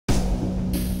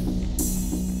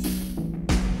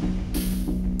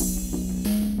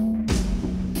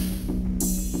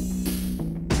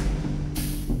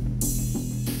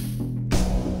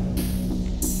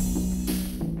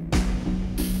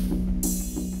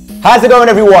How's it going,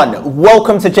 everyone?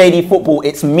 Welcome to JD Football.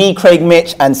 It's me, Craig,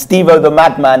 Mitch, and Stevo the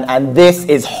Madman, and this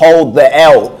is Hold the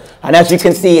L. And as you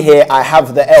can see here, I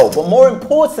have the L. But more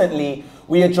importantly,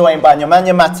 we are joined by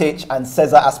Nemanja Matić and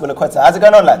César Azpilicueta. How's it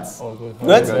going on, lads? All good.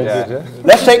 Good? Good, yeah.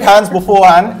 Let's shake hands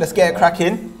beforehand. Let's get it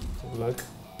cracking.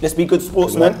 Let's be good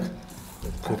sportsmen.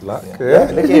 Good luck.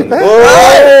 Yeah, look at him.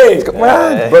 Hey!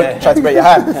 Try to break your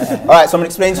hand. All right, so I'm going to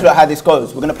explain to you how this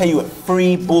goes. We're going to play you at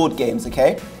 3 board games,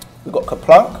 okay? We've got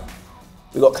Kaplunk,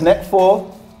 we've got Connect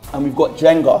 4, and we've got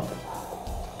Jenga.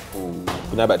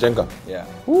 You know about Jenga? Yeah.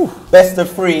 Ooh. Best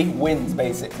of 3 wins,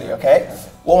 basically, okay?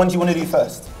 What one do you want to do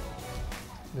first?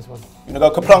 This one. You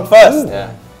want to go Kaplunk first?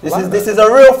 Yeah. This is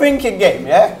a real thinking game,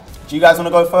 yeah? Do you guys want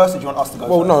to go first, or do you want us to go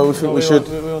first? Well, no, we think we should.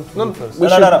 No.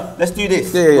 Let's do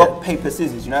this. Yeah. Rock, paper,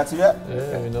 scissors. You know how to do that?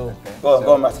 Yeah, we know. Okay.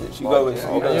 Go on, Matić. You go with it.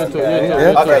 You too.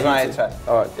 Okay, try.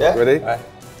 All right, Yeah? ready? Right.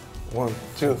 1,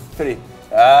 2, 3.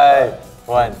 Aye.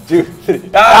 1, 2, 3. Okay.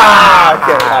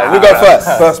 Alright, we'll go first.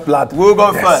 First blood. We'll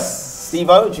go first.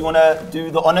 Stevo, do you want to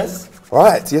do the honours?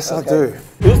 Right, yes, I do.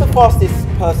 Who's the fastest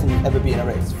person you've ever beaten in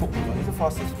a race? Footballer. Who's the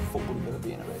fastest footballer you've ever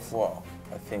beaten in a race? Wow.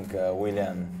 I think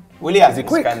William. William. Is he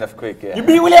quick? Kind of quick, yeah. You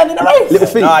beat William in a race? Little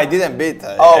feet. No, I didn't beat.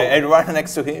 I ran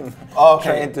next to him. Oh,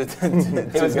 okay. Trying to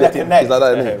It was get neck him. and neck. Is like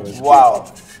that, Yeah, isn't it it? was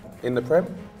Wow. In the Prem?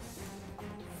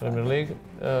 Premier League.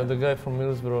 The guy from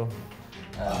Middlesbrough.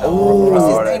 What's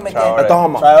his name again?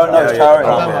 Adama.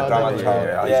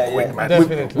 Yeah. Quick, man.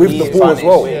 Definitely. With He's the ball as funny.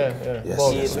 well. Yeah. Yes.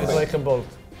 Bolt. Yes. It's like a bolt.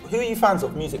 Who are you fans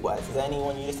of music-wise? Is there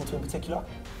anyone you listen to in particular?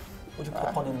 What do you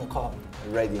put on in the car?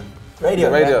 Radio.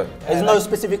 Radio. Radio. There's no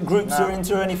specific groups you're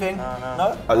into or anything?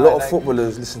 No? A lot of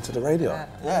footballers listen to the radio.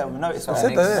 Yeah, we noticed that.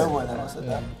 said that, yeah. No one else said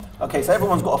that. Okay, so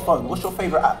everyone's got a phone. What's your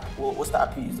favourite app? What's the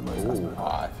app you use the most? Oh,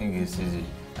 I think it's easy.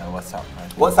 WhatsApp. Right?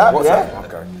 WhatsApp, yeah?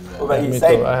 Okay. What about you, Me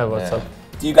same? too. I have WhatsApp.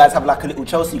 Do you guys have like a little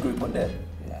Chelsea group on there?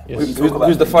 Yeah. Yes.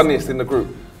 Who's the funniest in the group?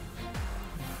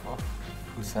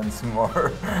 Who sends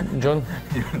more? John.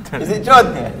 Is it John?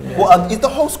 What, is the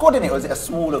whole squad in it, or is it a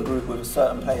smaller group with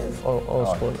certain players? All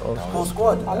squad. Whole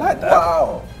squad? I like that.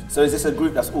 Wow. So is this a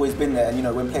group that's always been there, and you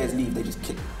know, when players leave, they just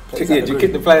kick players out of the Do you group?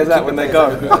 kick the players out when they go?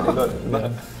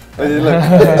 I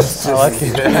like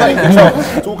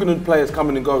it. Talking to players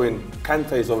coming and going,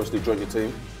 Kante's obviously joined your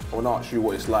team. I want to ask you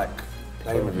what it's like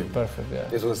playing with him. Perfect, yeah.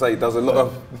 That's what I say, he does a lot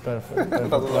of... Perfect Does a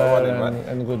lot of player running, man.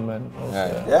 and good man.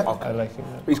 Also, Yeah? Okay. I like him.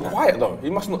 Yeah. He's quiet though, he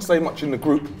must not say much in the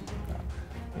group.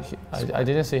 I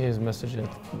didn't see his message yet.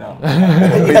 No.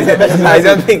 I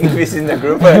don't think if he's in the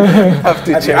group. I have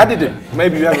to Have you check. added him?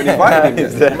 Maybe you haven't invited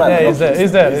him yet. Yeah,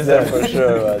 he's there. For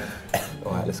sure.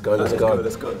 Alright, let's go. Let's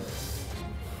go.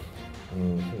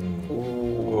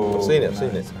 I've seen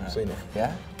it.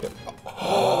 Yeah?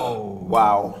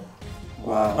 Wow.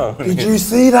 Did you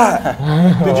see that?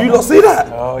 Did you not see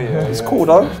that? Oh, yeah. It's cool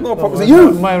though, it's not a problem. Is it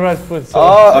you? My right foot. So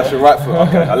I should right foot.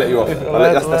 Okay, I'll let you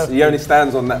off. He only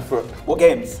stands on that foot. What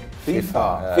games?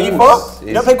 FIFA. FIFA?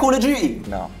 You don't play Call of Duty?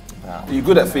 No. Are you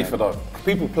good at FIFA though?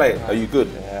 People play it. Are you good?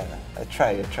 Yeah. I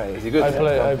try. Is he good?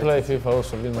 I play FIFA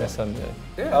also with my son.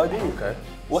 Yeah. Oh, do you? Okay.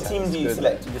 What team do you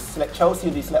select? Do you just select Chelsea,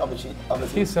 or do you select other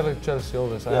He teams? selects Chelsea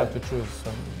always. I have to choose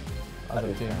some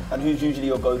other team. And who's usually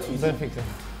your go-to team? Benfica.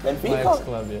 My Benfica?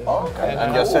 ex-club, yeah. Oh, okay.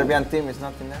 And your Serbian team is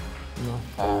not in there? No.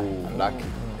 Unlucky.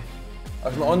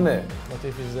 That's not on there. But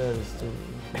if he's there, it's not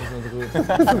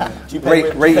good. Do you play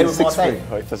with Rated Marseille? 6-3.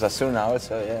 Oh, it was Asuna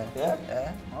also, yeah.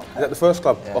 Yeah? Is that the first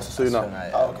club? Yeah, Osasuna.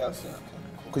 yeah. Oh, okay, I see.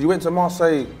 Because you went to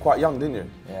Marseille quite young, didn't you?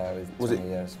 Yeah, with Was 20 it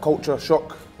years. culture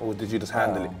shock, or did you just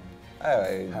handle it?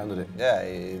 Handled it. Yeah,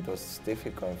 it was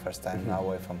difficult. First time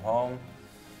away from home,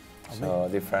 so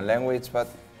different language, but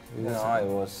you know, I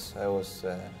was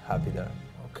happy there.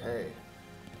 Okay.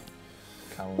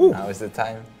 Now is the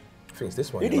time. I think it's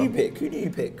this one. Who do you pick? Who do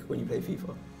you pick when you play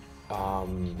FIFA?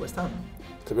 West Ham.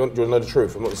 To be honest, do you want to know the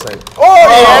truth? I'm not the same.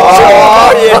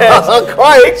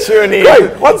 Craig!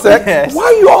 Wait, 1 sec. Yes. Why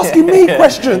are you asking me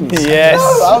questions? Yes. No,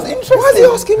 I was interested. Why is he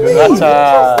asking me? Oh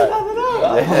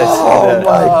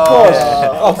my gosh.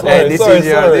 Oh, sorry, Hey, sorry.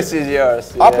 this is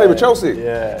yours. I play with Chelsea.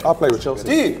 Yeah. I play with Chelsea.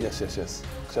 Do you? Yes.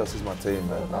 Chelsea's my team,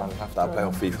 man. That I play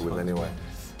on FIFA with anyway.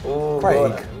 Oh, Craig.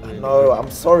 God. No, I'm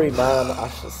sorry, man. I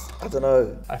don't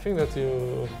know. I think that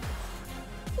you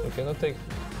cannot take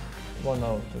one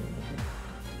out.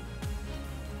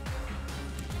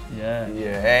 Yeah.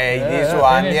 Yeah, hey, Yeah, this yeah,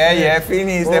 one, finish.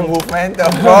 finish Oh. the movement,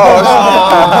 of course.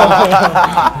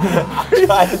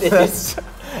 Try this.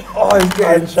 Oh, he's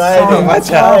getting so much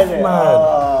tough,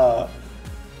 man.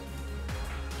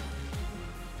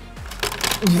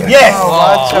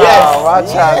 Yes!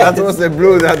 That was the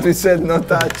blue that we said no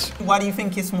touch. Why do you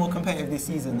think it's more competitive this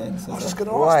season then? So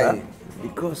Why?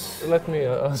 Because... Let me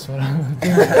answer.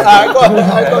 I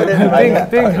got it.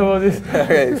 think about this.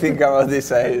 Okay, think about this.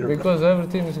 Because every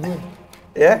team is good.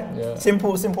 Yeah? Yeah.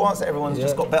 Simple answer. Everyone's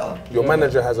just got better. Your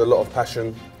manager has a lot of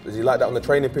passion. Does he like that on the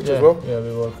training pitch as well? Yeah,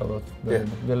 we work a lot.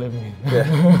 Believe me.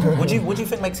 Yeah. What do you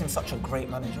think makes him such a great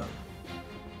manager?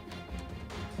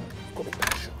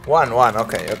 One.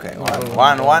 Okay.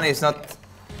 One is not...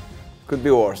 Could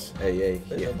be worse. Hey.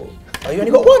 Oh, you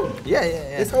only got one? Yeah.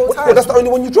 This whole time? Oh, that's the only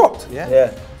one you dropped?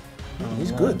 Yeah.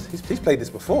 He's good. He's played this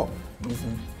before. This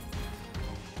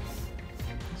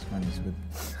one is good.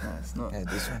 No, it's not. Yeah,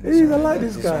 this one. I like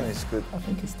this guy. This one is good. I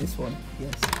think it's this one.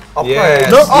 Yes.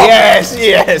 Yes. No, oh. Yes.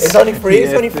 It's only three.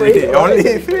 It's only three.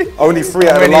 Only three. Only 3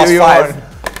 out of the How last many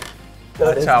 5.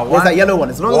 There's one. that yellow one.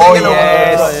 As long as Oh, that yellow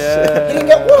one. yes. He didn't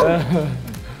get one.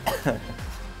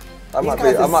 I might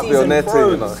guys are be on their team,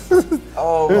 you know.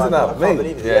 Oh Who's my that? God. Me? I can't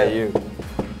believe it. Yeah, you.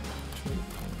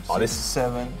 Oh, this is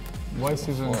 7. Why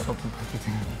season is so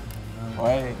competitive?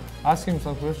 Why? Ask him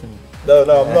some questions. No,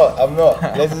 I'm not.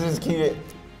 Let's just keep it.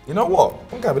 You know what?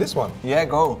 I'm going with this one. Yeah,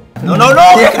 go. No.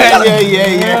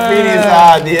 Yeah. Finish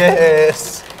hard.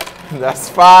 Yes. That's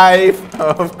 5.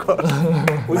 Of course.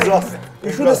 We've lost.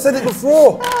 You should have said it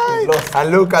before. We've lost.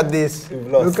 And look at this.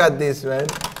 lost. Look at this, man.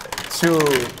 2.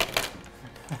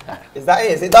 Is that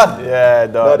it? Is it done? Yeah,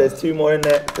 done. No, there's 2 more in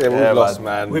there. Yeah, we've lost,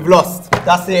 man. We've lost.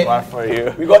 That's it. One for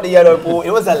you. We got the yellow ball. It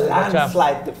was a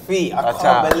landslide defeat. I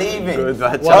can't believe it. Good,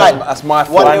 All right. That's my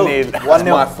fault. 1-0. That's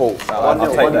my fault. I'll 1-0,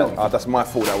 take 1-0. that. That's my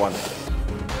fault, that one.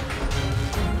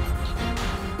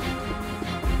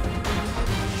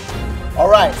 All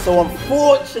right, so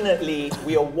unfortunately,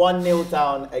 we are 1-0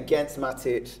 down against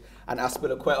Matić and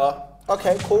Azpilicueta.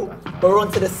 Okay, cool. But we're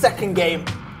on to the second game.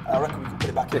 I reckon we can put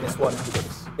it back in this one.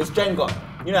 It's Jenga.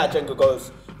 You know how Jenga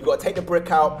goes. You got to take the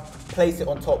brick out, place it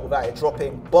on top without it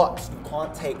dropping, but you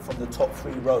can't take from the top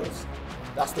 3 rows.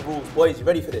 That's the rules. Boys, you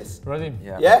ready for this? Ready?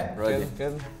 Yeah? Ready.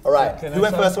 All right. Can Who I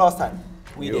went start? first last time?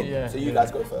 We You. did. Yeah, So you yeah. guys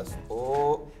go first.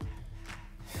 Oh.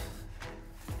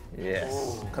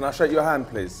 Yes. Can I shake your hand,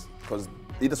 please? Because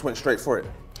he just went straight for it.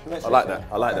 Let's I like shake that.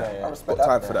 I like that. I respect Got that.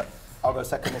 time for that. I'll go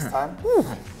second this time.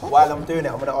 While I'm doing it,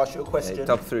 I'm going to ask you a question.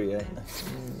 Top 3, yeah.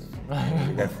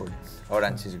 Be careful.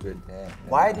 Orange is good. Yeah.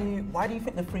 Why do you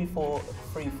think the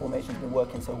 3-4-3 formation's been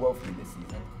working so well for you this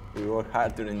season? We work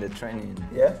hard during the training.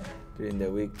 Yeah? During the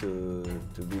week to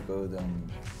be good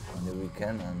on the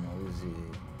weekend, and obviously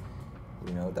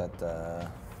we know that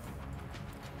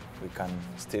we can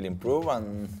still improve,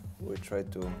 and we try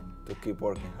to keep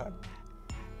working hard.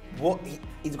 What?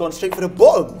 He's gone straight for the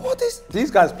bottom. What is? These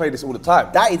guys play this all the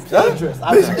time. That is dangerous.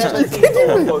 I've never seen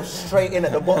someone go straight in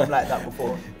at the bottom like that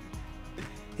before.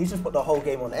 He's just put the whole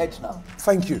game on edge now.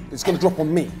 Thank you. It's going to drop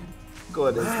on me. Go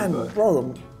on, Man,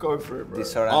 bro, go for it, bro.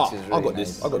 This orange is really I got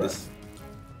this. nice. I got this.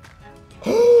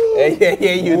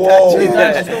 Hey, you Whoa. touch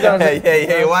it.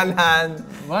 Hey, one hand.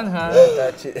 One hand.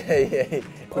 Touch it. Hey.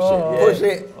 Push Oh. it. Yeah. Push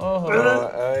it.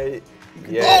 Oh.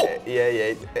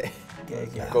 Yeah.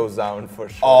 It goes down for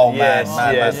sure. Oh, yes,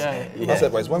 man. yes. One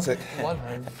sec, boys. One sec. One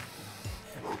hand.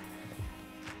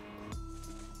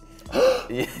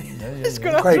 It's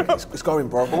gonna Craig, it's going,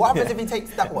 bro. But what happens if he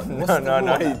takes that one? What's No, the rule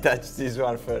on he that? touched this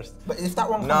one first. But if that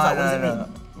one comes out, what does it mean?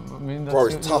 I mean, Bro,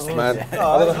 that's it's tough, two- man.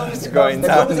 No, as long as It's it going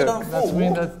don't- as long as it down. don't That's fall.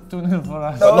 mean that's 2-0 for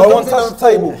us. No. No one Don't touch the fall.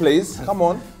 table, please. Come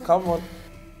on.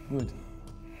 Good.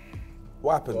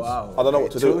 What happens? Wow. I don't know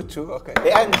what to do. Two, okay.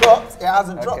 It ain't dropped. It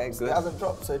hasn't Okay, dropped. good. It hasn't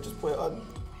dropped. So just put it on.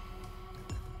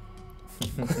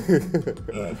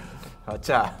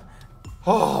 Hacha.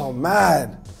 Oh,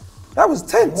 man. That was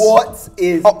tense. What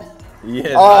is?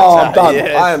 Yes. Oh, I'm Hacha, done.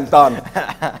 yes. I am done.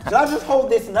 Should I just hold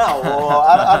this now, or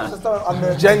I just don't? I'm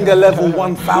gonna. Jenga level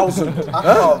 1000. I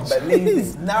can't believe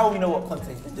this. Now we know what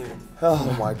Conte's been doing.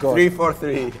 Oh, my God.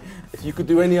 3-4-3. If you could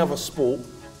do any other sport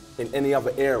in any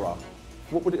other era,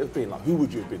 what would it have been? Like, who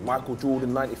would you have been? Michael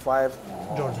Jordan, 95?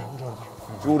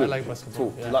 Jordan. I like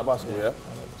basketball, Cool. yeah. You like basketball, yeah?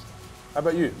 How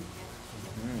about you?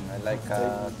 I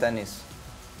like tennis.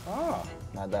 Ah.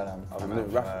 Nadal and Rafa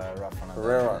Nadal.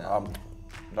 Ferreira.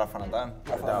 Rafa Nadal.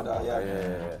 Nadal,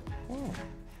 yeah.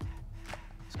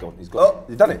 He's got.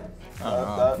 You've done it.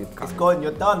 It's gone.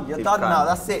 You're done. You're Keep done now. calm.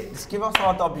 That's it. Just give us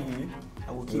our W,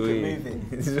 and we'll keep it moving.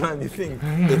 This is what you think.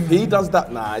 If he does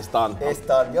that, nah, it's done. It's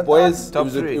done. You're Boys, done.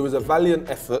 it was a valiant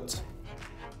effort.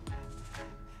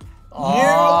 You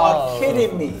are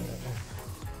kidding me.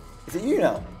 Is it you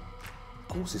now? Of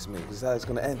course it's me, because that's how it's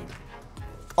going to end.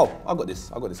 Oh, I got this.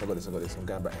 I'm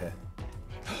going back here.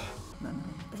 No.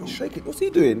 He's shaking. What's he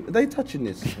doing? Are they touching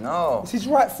this? No. It's his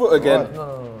right foot again.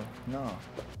 No.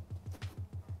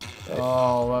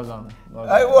 Oh, well done. Well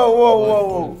Hey, done.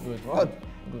 whoa. Good. What?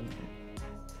 Good.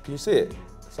 Can you see it?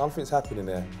 Something's happening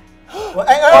there.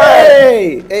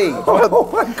 Hey! Oh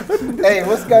my goodness. Hey,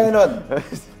 what's going on?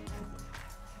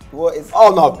 What is...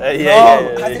 Oh no!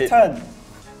 How's it turned?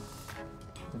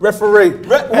 Referee!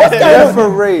 What's going on?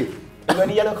 Referee! You got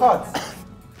any yellow cards?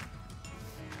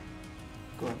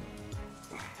 Go on.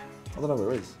 I don't know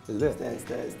where it is. Is it there?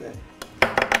 It's there.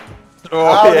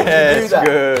 Oh, How did you yeah, do it's that?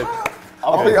 good.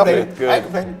 I Good,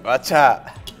 good. Watch out.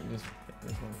 This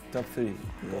one. Top 3. Yeah.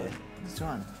 This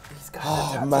one. These guys are Oh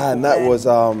tactical, man, that was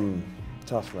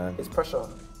tough, man. It's pressure.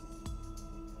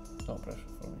 No pressure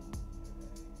for me.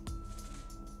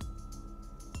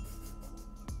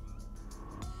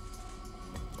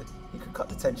 You could cut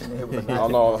the tension here with a Oh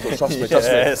knife. no, trust me.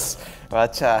 Yes.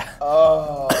 Watch out.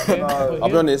 Oh, no. I'll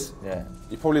be honest, Yeah.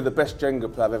 you're probably the best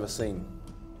Jenga player I've ever seen.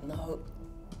 No.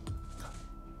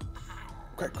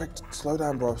 Quick, slow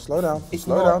down, bro. Slow down. It's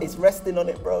slow not. down. It's resting on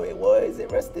it, bro. Why is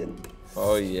it resting?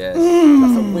 Oh, yes.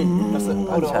 That's a win. That's a...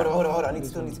 Hold on. I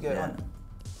still need to get it on.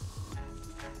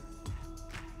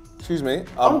 Excuse me.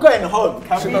 I'm going home.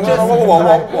 Can we No,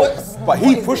 just... whoa. But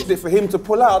he pushed it for him to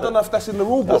pull out. I don't know if that's in the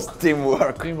rule book. That's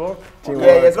teamwork. Teamwork. Yeah,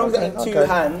 as long as it's in two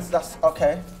hands, that's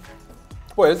okay.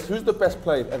 Boys, who's the best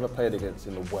player you've ever played against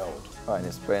in the world? Oh, in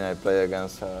Spain, I play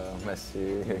against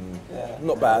Messi,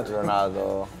 Not bad.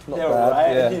 Ronaldo, Not They're bad.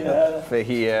 right, Yeah.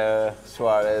 Fehia,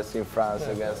 Suarez in France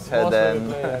against Most of Heden.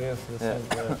 we play against the same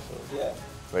players. So. Yeah.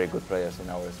 Very good players in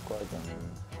our squad,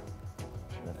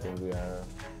 and I think we are.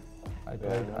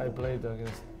 I played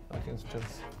against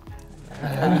Chelsea.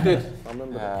 Oh, you did. I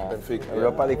remember that. Benfica.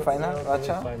 Europa League final, Europa League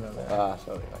Racha? final, yeah.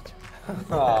 Sorry,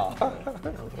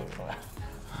 Racha.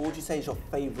 What would you say is your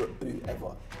favourite boot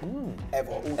ever?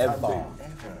 Ever, all-time Ever. boot?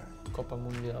 Ever. Copa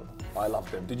Mundial, I love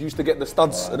them. Did you used to get the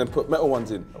studs and then put metal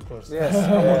ones in? of course. Yes.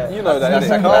 You know that. That's a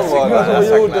innit? classic one. That's That's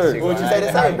what a you all classic do. Would you say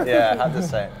the same? Yeah, I had the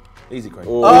same. Easy, Craig.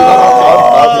 You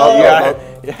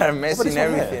are messing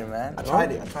everything, man. I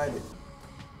tried it.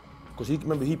 Because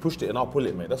remember, he pushed it and I'll pull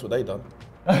it, mate. That's what they done.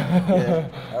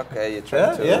 Okay, you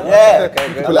try to. Yeah.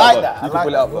 Okay, good. I like that. You can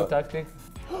pull it out, Good but tactic.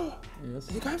 Yes.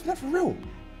 is he going for that for real?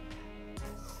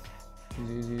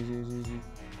 Easy.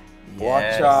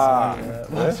 Yes. Watch out.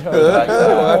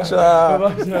 Watch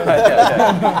out.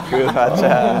 Good, watch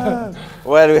out.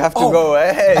 Well, we have to go,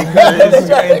 eh? Because it's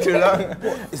going too long.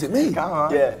 Is it me? Come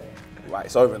on. Yeah. Right,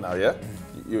 it's over now, yeah?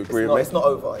 You agree No, with it's not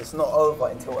over. It's not over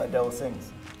until Adele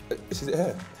sings. me? Is it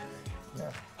here?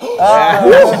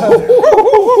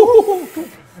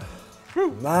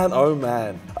 Man, oh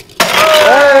man.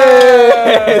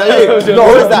 No,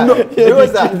 who is that? Who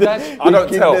is that? I don't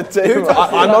tell.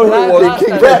 I know who it was.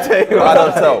 King the table. I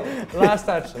don't tell. Last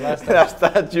touch. That's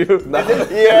that you.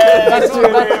 Yeah. That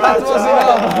was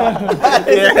enough.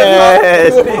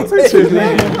 Yes.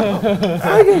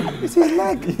 It's his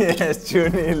leg. Yes,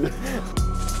 2-0.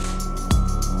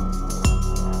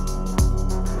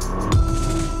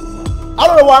 I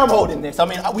don't know why I'm holding this. I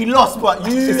mean, we lost, but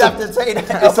you have to take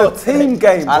that. It's a team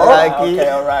game, bro. I like Okay, it.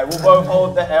 all right. We'll both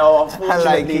hold the L.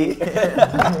 Unfortunately,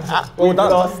 Well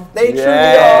done. lost. They truly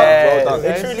Yes. are.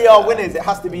 They truly are winners. It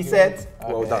has to be said.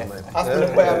 Well done, man.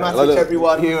 Azpilicueta and Matić,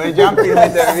 everyone. You were jumping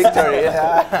with the victory.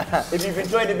 If you've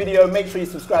enjoyed the video, make sure you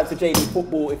subscribe to JD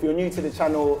Football. If you're new to the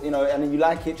channel, and you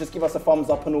like it, just give us a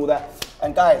thumbs up and all that.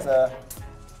 And guys,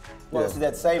 what else is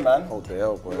there to say, man? Hold the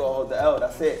L, boy. You gotta hold the L.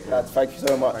 That's it. Lads, thank you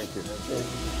so much. Thank you.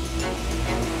 Cheers.